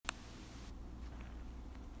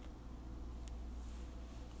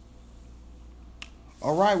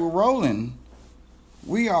All right, we're rolling.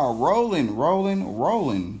 We are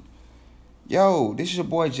rolling. Yo, this is your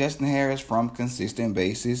boy Justin Harris from Consistent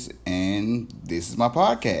Basis, and this is my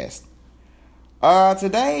podcast.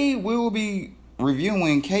 Today we will be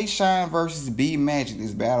reviewing K-Shine versus B Magic.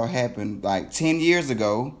 This battle happened like 10 years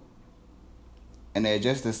ago, and they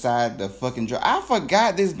just decided to fucking drop. I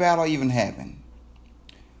forgot this battle even happened.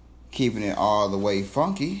 Keeping it all the way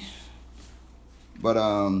funky, but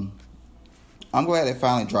I'm glad they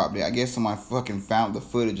finally dropped it. I guess somebody fucking found the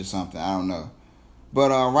footage or something. I don't know.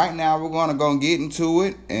 But right now, we're going to go and get into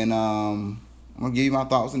it. And I'm going to give you my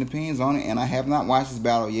thoughts and opinions on it. And I have not watched this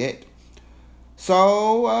battle yet.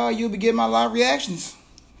 So, you'll be getting my live reactions,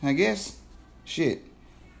 I guess. Shit.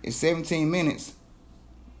 It's 17 minutes.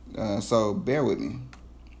 So, bear with me.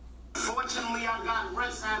 Fortunately, I got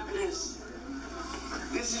rest after this.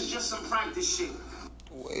 This is just some practice shit.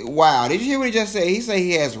 Wow, did you hear what he just said? He said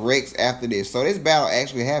he has Rex after this. So this battle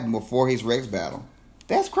actually happened before his Rex battle.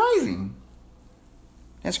 That's crazy.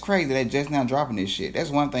 That's crazy that they're just now dropping this shit. That's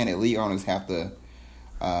one thing that league owners have to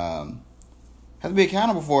be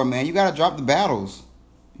accountable for, man. You gotta drop the battles.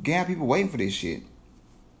 You can't have people waiting for this shit.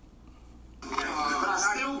 But I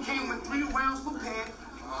still came with 3 rounds prepared,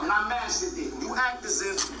 and I mastered it. You act as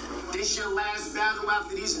if this your last battle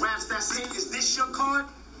after these raps that's it. Is this your card?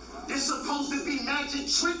 This supposed to be magic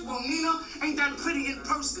trick. Well, Nina ain't that pretty in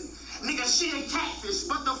person. Nigga, she a catfish,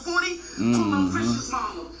 but the 40, call her precious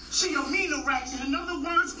mama. She a meaner ratchet. In other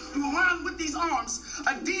words, you run with these arms.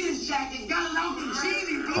 Adidas jacket, got it out the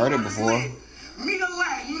genie. Blew Heard it out his before. leg. Meet a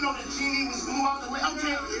lag, you know the genie was blew out the leg.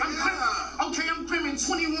 I'm crimming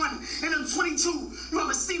 21 and I'm 22. You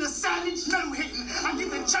ever seen a savage? No hitting. I get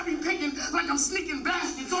the cherry picking like I'm sneaking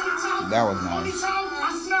baskets. Only time, That was nice. Only time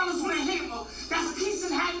I smell is with a hammer. That's peace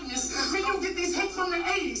and happiness. Then you get these hits from the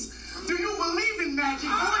 80s. Do you believe in magic,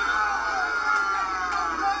 boy?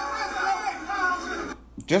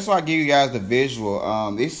 Just so I give you guys the visual,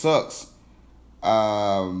 it sucks.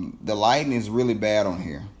 The lighting is really bad on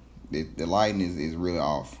here. The lighting is really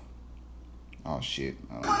off. Oh shit.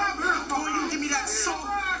 Boy, you give me that soul.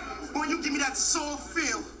 Boy, you give me that soul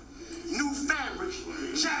feel. New fabric.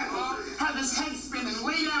 Jagger had his head spinning.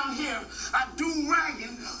 Lay down here. I do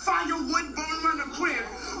ragging. Firewood burn around the crib.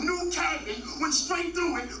 New cabin. Went straight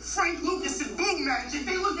through it. Frank Lucas and Blue Magic.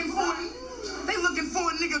 They looking for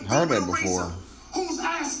a nigga. Heard that before. Who's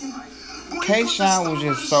asking? K-Shine was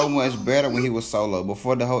just so much better when he was solo.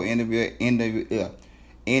 Before the whole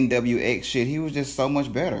NWX shit, he was just so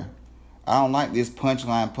much better. I don't like this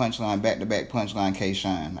punchline, back-to-back punchline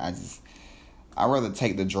K-Shine. I'd rather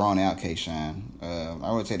take the drawn-out K-Shine. I'd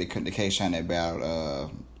rather take the K-Shine that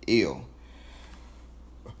battled Ill.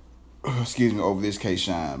 Excuse me, over this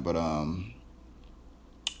K-Shine. But,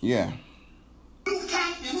 yeah. New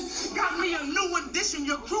captain got me a new addition.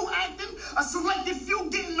 Your crew acting, a selected few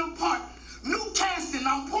getting apart. New casting,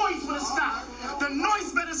 I'm poised with a stop. The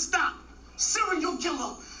noise better stop. Serial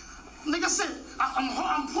killer. Nigga said,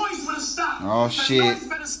 I'm poised with a stop. Oh, the shit. noise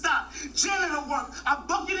better stop. Janitor work. I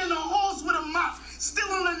bucket in the halls with a mop. Still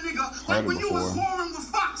on a nigga. Like when you was warring with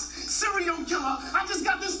Fox. Serial killer. I just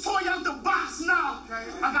got this toy out the box now.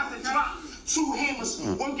 I got the drop. 2 hammers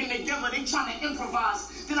working together. They trying to improvise.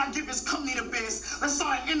 Then I give his company the biz. Let's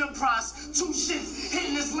start an enterprise. 2 shits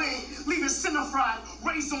hitting this lane. Leave his center fried.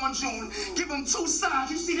 Race on June. Give him 2 sides.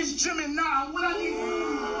 You see this Gemini. What I need?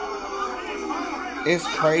 It's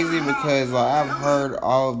crazy because like, I've heard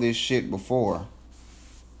all of this shit before.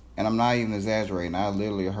 And I'm not even exaggerating. I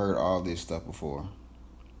literally heard all this stuff before.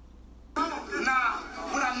 Nah,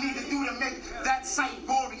 what I need to do to make that sight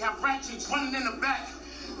gory. Have ratchets running in the back.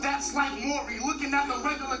 That's like Maury looking at the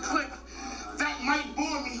regular clip. That might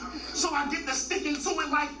bore me. So I get to sticking to it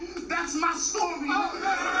like that's my story.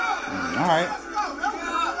 Alright.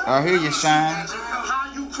 I hear you, Shine. How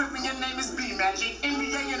you crippin', your name is B Magic.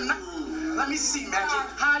 NBA and let me see, Magic.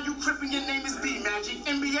 How you crippin', your name is B Magic.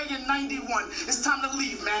 NBA in 91. It's time to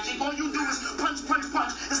leave, Magic. All you do is punch.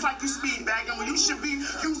 It's like you speed bagging when you should be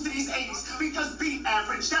used to these 80s. Because beat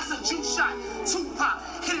average, that's a juice shot. 2 pop,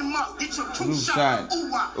 hit him up, get your 2 shot.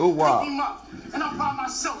 Ooh wah, pick him up. And I'm by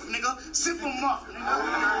myself, nigga. Sip him up,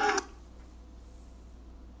 nigga.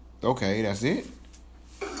 Okay, that's it.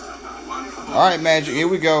 Alright, Magic, here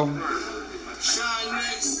we go. Shine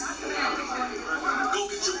next. Go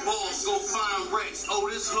get your balls, go find Rex. Oh,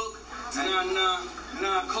 this hook?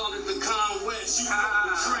 Nah, call it the Con West. You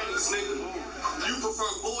fucking trains, nigga. You prefer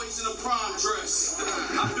boys in a prom dress.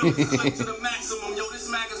 I feel the slave to the maximum. Yo, this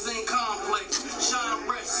magazine complex. Shine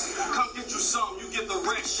Rex. Come get you some. You get the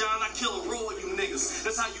rest. Shine, I kill a row of you niggas.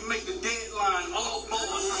 That's how you make the deadline. All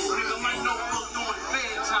boys. Nigga, my notebook doing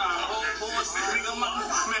bedtime. All boys. ass. Nigga,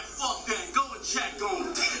 man, fuck that. Go and check on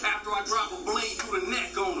him. After I drop a blade through the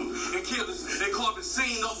neck on him and they caught the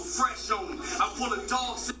scene off of fresh on him. I pull a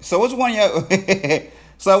dog. So which one y'all?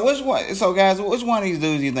 So guys, which one of these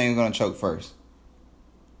dudes you think is gonna choke first?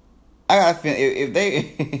 I gotta feel if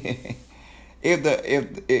they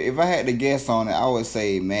if I had to guess on it, I would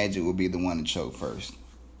say Magic would be the one to choke first.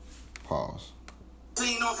 Pause.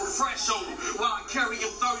 Scene off of fresh on him while I carry a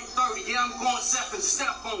 30-30. Yeah, I'm going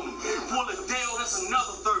step on him. Pull a Dale, that's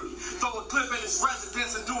another 30. Throw a clip at his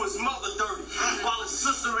residence and do his mother dirty. While his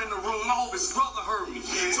sister in the room, I hope his brother heard me.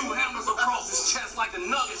 2 hammers across his chest like a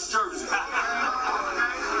Nuggets jersey.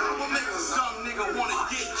 What makes a dumb nigga wanna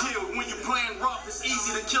get killed? When you playing rough, it's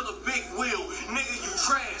easy to kill a big wheel. Nigga, you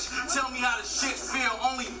trash. Tell me how the shit feel.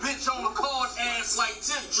 Only bitch on the card ass like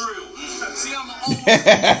tip drill. See, I'm an old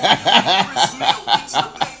Chris Mill. It's the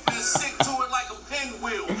paper and stick to it like a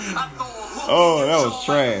pinwheel. I throw a hook. Oh, that was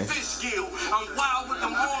trash. Like fish gill. I'm wild with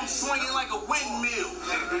them arms swinging like a windmill.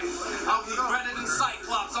 I'll be better than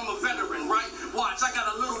Cyclops. I'm a veteran, right? Watch, I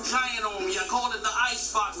got a little giant on me. I call it the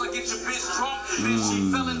icebox. I get your bitch drunk, then she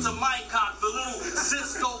fell into my cock. The little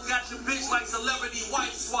Cisco got your bitch like celebrity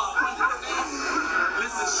wife swap.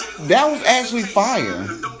 Listen, shit. That was actually fire.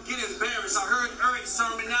 Don't get embarrassed. I heard Eric's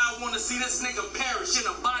sermon. Now I want to see this nigga perish in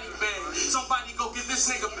a body bag. Somebody go get this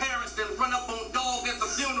nigga parents, then run up on dog at the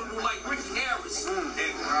funeral like Ricky Harris.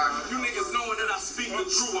 You niggas knowing that I speak the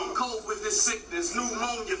truth. I'm cold with this sickness.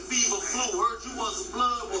 Pneumonia, fever, flu. Heard you was a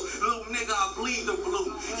blood. Well, little nigga, I bleed the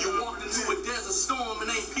blue. You walked into a desert storm and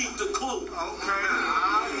ain't peeped a clue.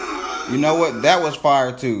 Okay. You know what? That was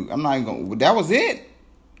fire too. I'm not even gonna. That was it.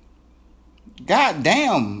 God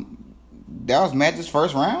damn. That was Magic's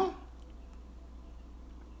first round?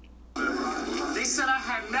 They said I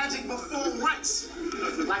had magic before Rex.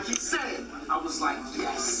 Like he said, I was like,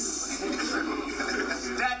 yes.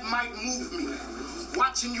 That might move me.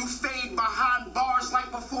 Watching you fade behind bars like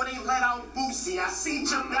before they let out Boosie. I seen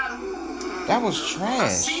your battle. That was I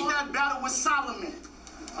trash. seen that battle with Solomon.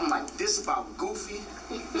 I'm like, this about Goofy.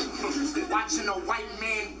 Watching a white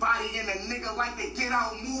man body in a nigga like the Get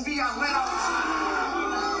Out movie. I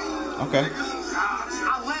Okay.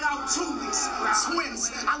 let out Toolies,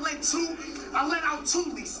 twins. I let out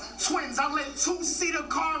Toolies, twins. I let 2 the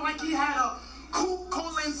car like he had a coupe,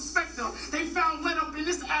 call the inspector. They found lit up in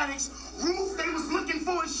this addict's roof. They was looking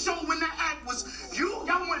for a show when the act was y'all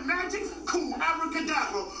want magic? Cool,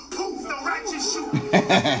 abracadabra, poof, the ratchet shoot.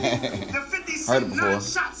 The 50 Heard it cent before. 9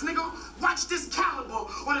 shots, nigga. Watch this caliber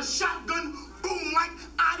or the shotgun boom like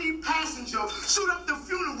ID passenger. Shoot up the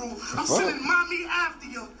funeral. I'm sending mommy after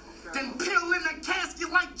you. Then peel in a casket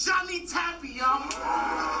like Johnny Tapia.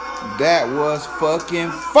 That was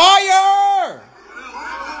fucking fire!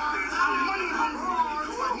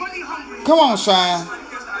 Money hungry. Come on, Shine.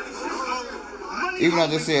 Money Even though I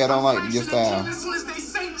just said I don't like your style. As soon as they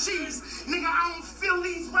say cheese, nigga, I don't feel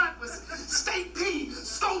these rappers. State P,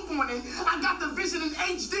 scope on it. I got the vision in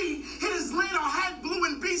HD. Hit his lid on hat blue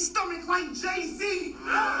and B stomach like Jay-Z.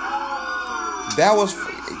 That was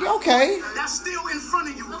okay. That's still in front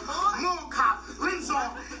of you. Mall cop, lens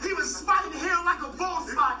off. He was spotted here like a ball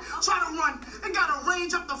spot. Try to run. It got a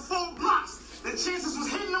range up to 4 blocks. The chances was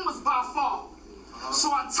hitting him was by far.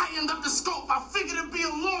 So I tightened up the scope. I figured it'd be a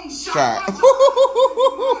long shot.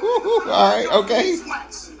 All right, okay.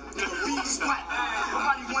 Beeswax. Beeswax.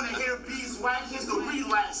 Nobody want to hear beeswax. Here's the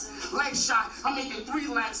relapse. Leg shot. I'm making 3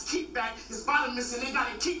 laps. Keep back. His bottom missing. They got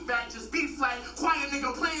to keep back. Just B flat. Quiet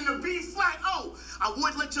nigga playing the B flat. Oh, I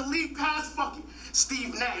would let your league pass. Fuck it.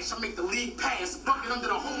 Steve Nash. I make the league pass. Bucket under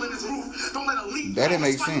the hole in his roof. Don't let a league That pass. didn't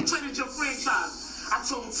make sense. Traded your franchise. I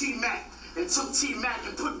told T-Mac. And took T-Mac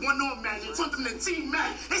and put one on Magic. Took them to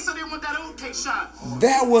T-Mac. They said they want that OK shot.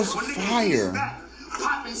 That was When nigga fire. he's back,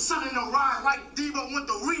 popping sun in the ride like Debo want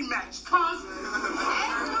the rematch. Cuz.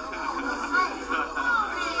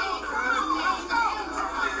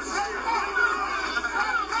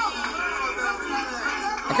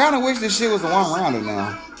 I kind of wish this shit was a one-rounder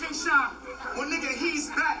now. OK shot. When nigga he's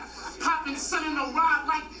back, popping sun in the ride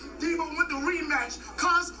like Debo want the rematch.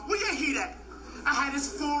 Cuz, where your heat at? I had his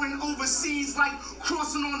foreign overseas like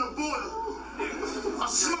crossing on the border. I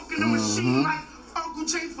smoking the machine like Uncle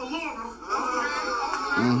Jane for Laura.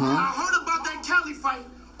 I heard about that Cali fight.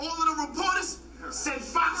 All of the reporters said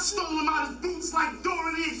Fox stole him out his boots like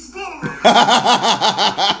Dora the Explorer.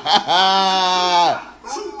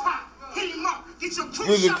 Tupac, hit him up. Get your crew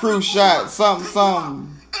With a shot. crew shot, something.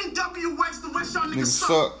 NWX, the rest y'all niggas Niggas suck.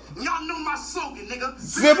 suck. Y'all know my slogan, nigga.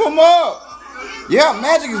 Zip him up. Yeah,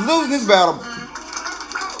 Magic is losing this battle.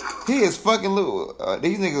 He is fucking lose.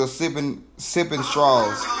 These niggas are sipping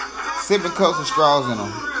straws. Sipping cups of straws in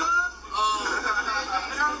them.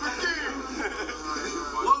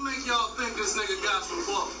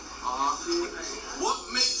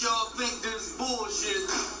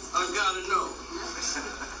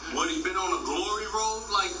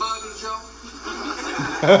 Joe.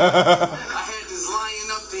 I had this lion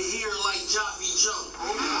up to here like Joffy Joe.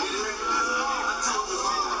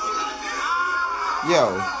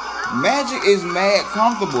 Yo, Magic is mad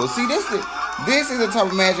comfortable. See, this is the type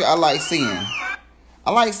of Magic I like seeing.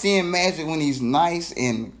 I like seeing Magic when he's nice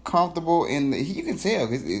and comfortable, and you can tell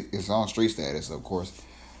it's on street status, of course.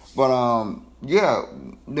 But yeah,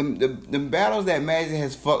 the battles that Magic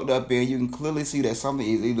has fucked up in, you can clearly see that something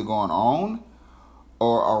is either going on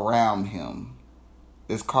or around him.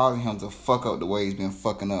 It's causing him to fuck up the way he's been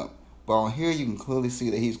fucking up. But on here, you can clearly see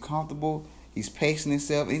that he's comfortable. He's pacing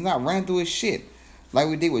himself. He's not running through his shit. Like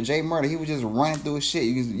we did with Jay Murder, he was just running through his shit.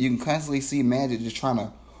 You can constantly see Magic just trying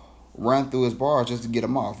to run through his bars just to get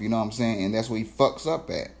him off. You know what I'm saying? And that's where he fucks up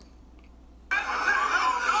at.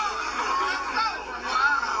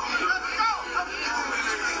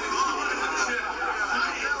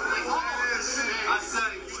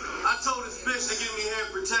 I told this bitch to give me hair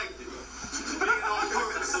protected. Being on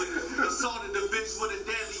purposely, assaulted the bitch with a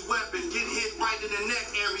deadly weapon. Get hit right in the neck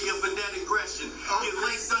area for that aggression. Get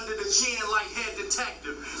laced under the chin like head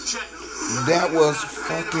detective. Check it. That was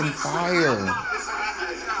fucking fire.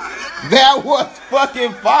 That was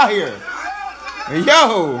fucking fire.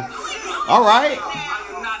 Yo. All right.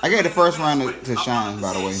 I gave the first round to Shine,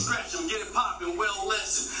 by the way.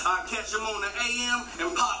 I catch him on the AM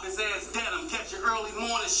and pop his ass dead. I'm catching early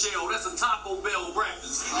morning shell. That's a Taco Bell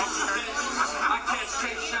breakfast. I catch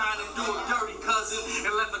K-Shine and do a dirty cousin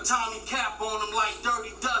and left a Tommy cap on him like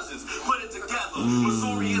dirty dozens. Put it together.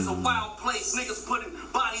 Missouri is a wild place. Niggas putting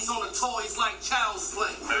bodies on the toys like child's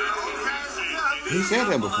play. He said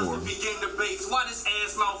that before. Begin debates. Why this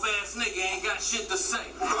ass mouth ass nigga ain't got shit to say?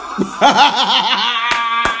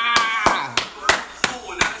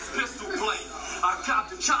 I copped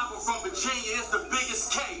the chopper from Virginia. It's the biggest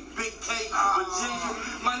K. Big K, Virginia.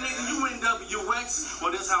 My nigga, you NWX. Well,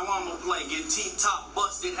 that's how I'ma play. Get T-top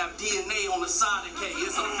busted. Have DNA on the side of K.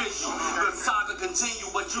 It's official. The saga continue,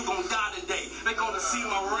 but you gon' die today. They gonna see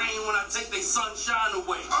my rain when I take their sunshine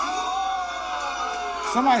away.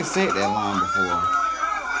 Somebody said that line before.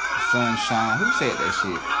 Sunshine. Who said that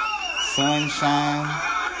shit? Sunshine.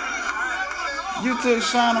 You took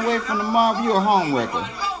Shine away from the mob. You a home wrecker.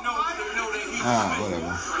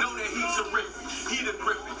 Whatever. Know that he's a rippin', he the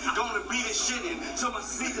grippin'. Gonna beat his shit in till my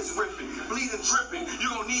sneakers rippin', bleeding, drippin'. You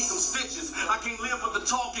gon' need some stitches. I can't live with a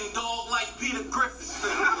talking dog like Peter Griffin.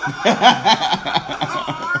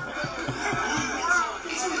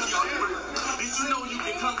 Did you know you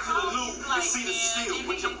can come to the loop and see the steel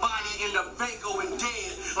with your body in the Vaco and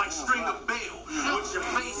dead like Stringer Bell, with your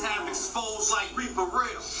face half exposed like Reaper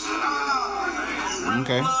Rail.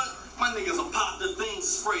 Okay. My niggas will pop the thing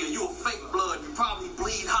sprayer. You a fake blood. You probably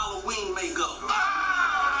bleed Halloween makeup.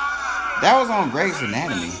 That was on Grey's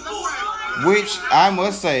Anatomy. Which, I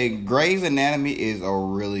must say, Grey's Anatomy is a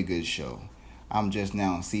really good show. I'm just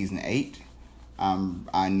now on season 8.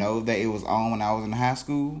 I know that it was on when I was in high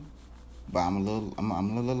school. But I'm a little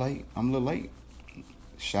late.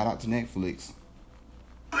 Shout out to Netflix.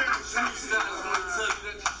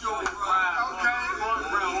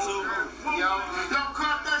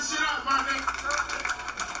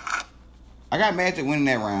 I got Magic winning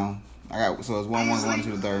that round. So it's 1-1 going to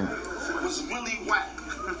the third. Was really whack.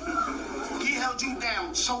 He held you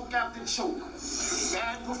down, choke after choke,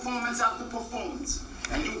 bad performance after performance,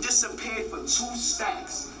 and you disappeared for 2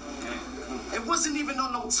 stacks. It wasn't even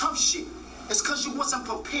on no tough shit. It's cause you wasn't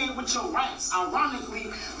prepared with your raps.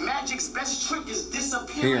 Ironically, Magic's best trick is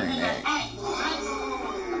disappearing in the act.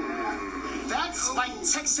 That's like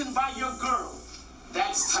texting by your girl.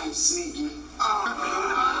 That's type sneaky.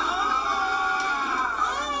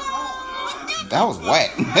 That was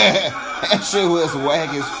whack. That shit was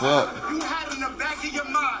whack as fuck. You had in the back of your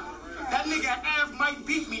mind, that nigga Av might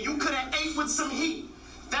beat me. You could have ate with some heat.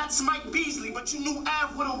 That's Mike Beasley, but you knew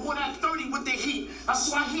Av would have won at 30 with the heat. That's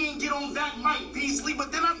why he ain't get on that Mike Beasley.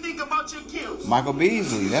 But then I think about your kills. Michael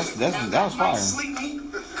Beasley, that was fire. Sleepy,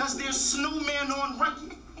 cause there's Snowman on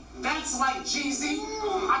record. That's like Jeezy.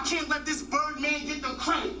 I can't let this Birdman get the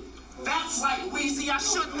credit. That's like Weezy. I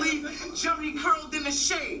should leave Jerry curled in the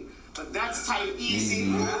shade. But that's type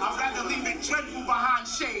easy. I'd rather leave it dreadful behind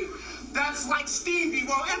shade. That's like Stevie.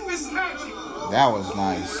 Well, if it's Magic. That was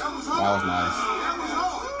nice.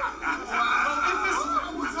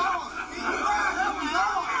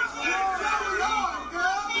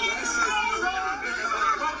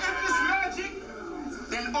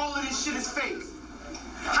 Then all of this shit is fake.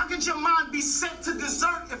 How could your mind be set to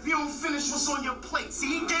dessert if you don't finish what's on your plate?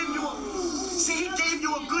 See, he gave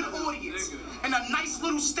you a good audience and a nice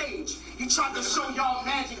little stage. He tried to show y'all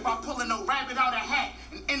magic by pulling a rabbit out of a hat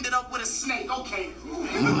and ended up with a snake. Okay.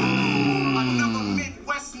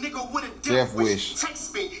 nigga with a Death wish. Text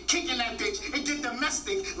spin, kicking that bitch, and get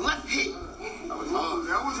domestic, left hit. That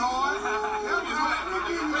was hard.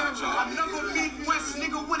 Another Midwest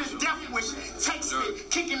nigga with a death wish. Text spin,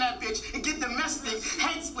 kicking that bitch, and get domestic,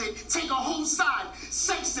 head split, take a whole side.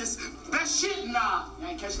 Sexist, best shit, nah. You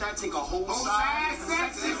ain't catch that? Take a whole side.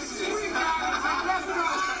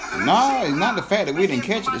 Nah, it's not the fact that we didn't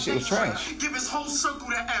catch it. The shit was trash. Give his whole circle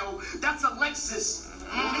to L. That's a Lexus.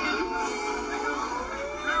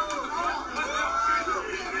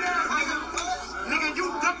 Nigga,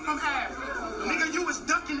 you ducked from Ave. Nigga, you was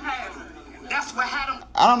ducking Ave. That's what had him.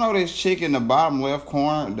 I don't know this chick in the bottom left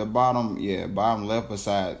corner, bottom left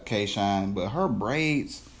beside K-Shine, but her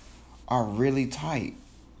braids are really tight.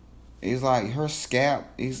 It's like her scalp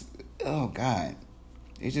is, oh God.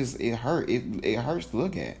 It hurts to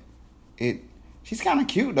look at. She's kind of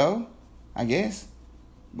cute though, I guess.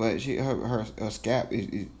 But her scalp,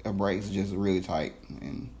 her braids are just really tight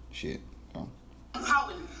and shit. So.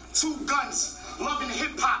 Pouting, 2 guns, loving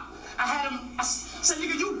hip hop. I had him. I said,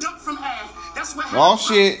 nigga, you ducked from Ave. That's what happened. Oh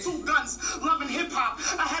shit. 2 guns, loving hip hop.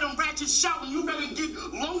 I had him ratchet shouting, you better get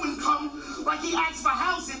low income. Like he asked for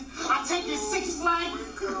housing. I take his Six Flags.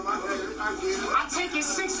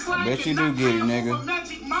 I bet you do get it, nigga.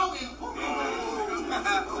 Magic Mountain.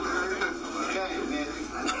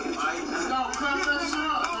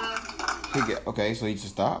 Okay, so he just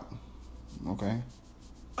stopped. Okay.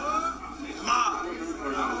 Real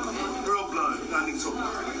blood. That nigga talking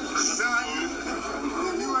about.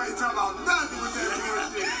 You ain't talking about nothing with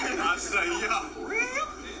that bullshit. I say, yeah.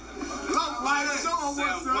 Look like someone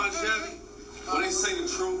wants to. Heavy. When they say the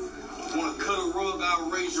truth, wanna cut a rug, I'll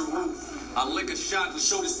raise your roof. I lick a shot to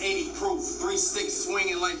show this 80 proof. 3 sticks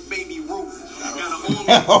swinging like Baby Ruth. Got an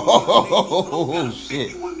arm. Oh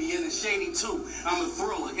shit. 50 with me in the shady too. I'm a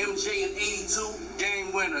thriller. MJ in 82.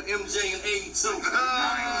 Game winner. MJ in 82.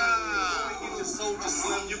 Get your soldier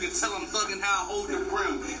slim. You can tell I'm thugging how I hold the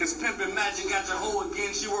brim. It's pimpin' magic. Got your hoe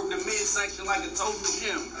again. She worked the midsection like a total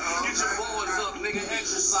gym. Get your boys up, nigga.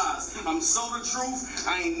 Exercise. I'm so the truth.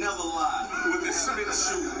 I ain't never lied. With the spit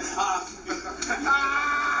shoe.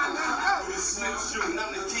 Smith shooting,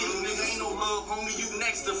 I'm the king, nigga. Ain't no love, homie. You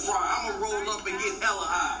next to fry. I'ma roll up and get hella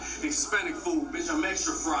high. Hispanic food, bitch. I'm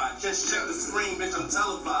extra fried. Just check the screen, bitch. I'm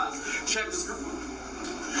televised. Check the screen.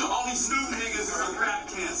 All these new niggas is a rap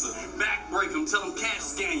cancer. Back break them, tell them cat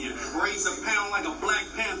scan you. Raise a pound like a Black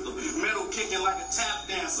Panther. Metal kicking like a tap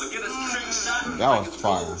dancer. Get a trick shot. That was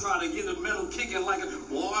fire. Try to get a metal kicking like a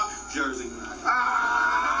boy. Jersey.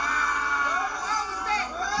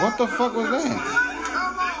 What the fuck was that?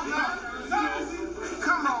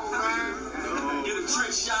 Come on, man. Get a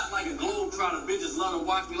trick shot like a globetrotter. Bitches love to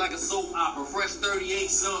watch me like a soap opera. Fresh 38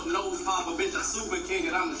 sub nose popper. Bitch, I'm super king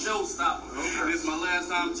and I'm a showstopper. Okay. This is my last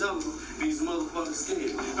time telling them these motherfuckers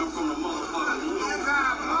scared. I'm from the motherfucking loop.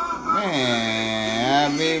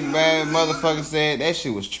 Man, big bad motherfucker said that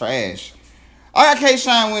shit was trash. I got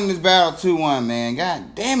K-Shine winning this battle 2-1, man.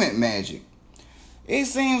 God damn it, Magic. It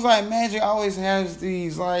seems like Magic always has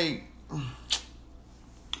these, like,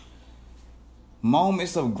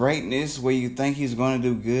 moments of greatness where you think he's going to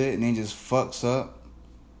do good and then just fucks up.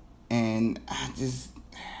 And I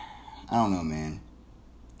don't know, man.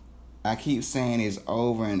 I keep saying this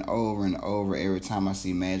over and over and over every time I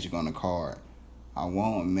see Magic on the card. I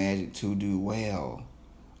want Magic to do well.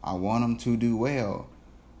 I want him to do well.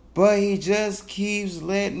 But he just keeps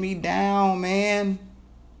letting me down, man.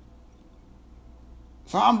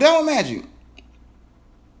 So I'm done with Magic.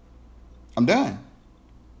 I'm done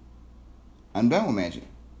with Magic.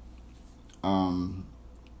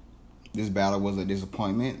 This battle was a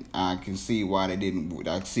disappointment. I can see why they didn't.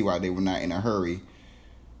 I see why they were not in a hurry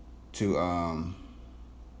to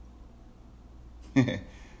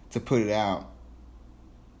to put it out.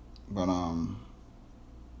 But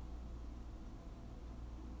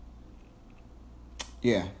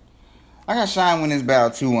yeah, I got Shine win this battle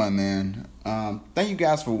 2-1, man. Thank you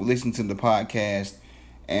guys for listening to the podcast,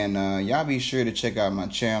 and y'all be sure to check out my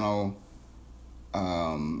channel.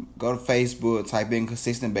 Go to Facebook, type in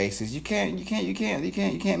Consistent Basis. You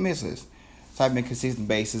can't miss us. Type in Consistent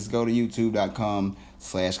Basis. Go to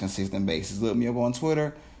youtube.com/Consistent Basis. Look me up on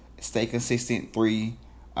Twitter, Stay Consistent 3,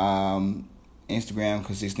 Instagram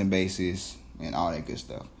Consistent Basis, and all that good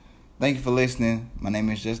stuff. Thank you for listening. My name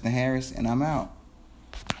is Justin Harris, and I'm out.